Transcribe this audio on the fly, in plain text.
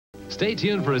Stay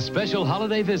tuned for a special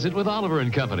holiday visit with Oliver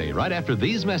 & Company right after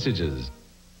these messages.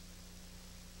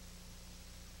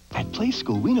 At Play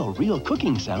School, we know real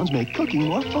cooking sounds make cooking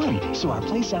more fun. So our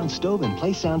Play Sound stove and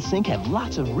Play Sound sink have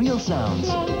lots of real sounds.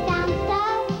 Play Sound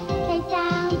stove, Play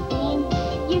Sound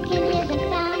sink. You can hear the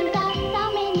sounds of so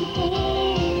many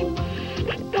things.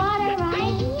 Water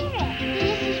running,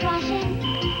 dishes washing,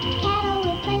 kettle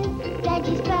whistling,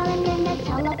 veggies growing, and the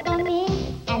telephone ring,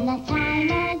 and the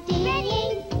timer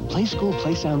dinging. Play School,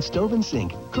 Play Sound stove and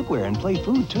sink. Cookware and play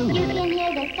food, too. You can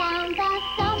hear the sounds of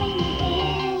so many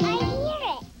things. I hear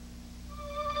it.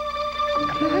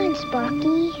 Come on,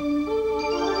 Sparky.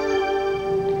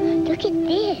 Look at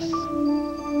this.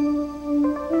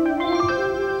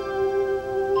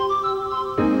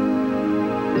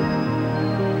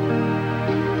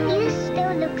 You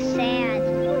still look sad.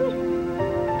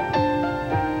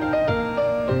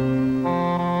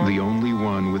 The only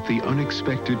one with the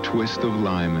unexpected twist of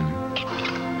Lyman.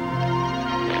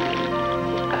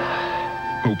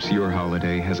 Hopes your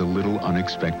holiday has a little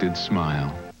unexpected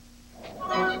smile.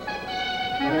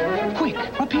 Quick,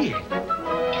 up here.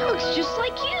 It looks just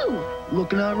like you.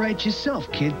 Looking all right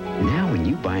yourself, kid. Now, when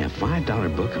you buy a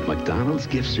 $5 book of McDonald's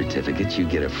gift certificates, you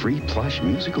get a free plush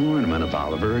musical ornament of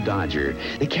Oliver or Dodger.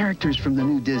 The characters from the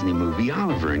new Disney movie,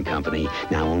 Oliver & Company,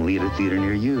 now only at a theater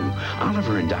near you.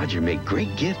 Oliver and Dodger make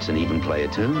great gifts and even play a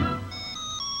tune.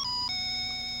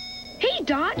 Hey,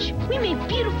 Dodge, we made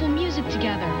beautiful music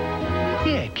together.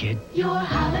 Yeah, kid. Your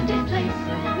holiday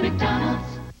place, McDonald's.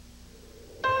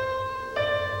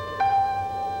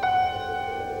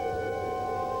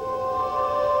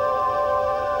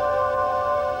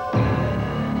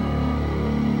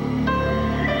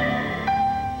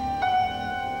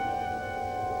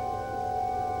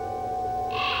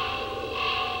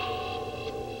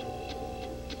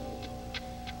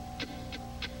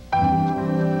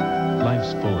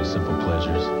 Life's full of simple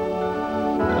pleasures,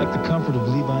 like the comfort of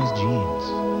Levi's jeans.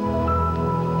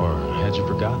 Or had you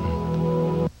forgotten?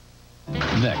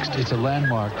 Next, it's a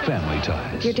landmark Family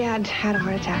Ties Your dad had a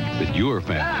heart attack. that your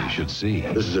family should see.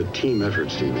 This is a team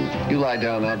effort, Stephen. You lie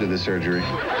down after the surgery.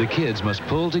 The kids must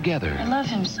pull together I love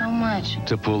him so much.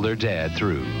 to pull their dad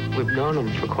through We've known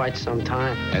him for quite some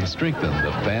time. and strengthen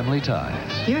the family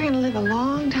ties. You're going to live a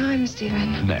long time,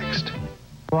 Stephen. Next.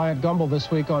 Bryant Gumbel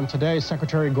this week on Today,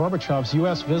 Secretary Gorbachev's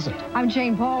U.S. visit. I'm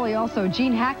Jane Pauley, also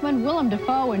Gene Hackman, Willem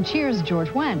Dafoe, and Cheers, George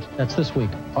Wendt. That's this week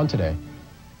on Today.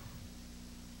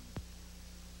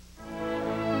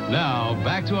 Now,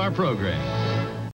 back to our program.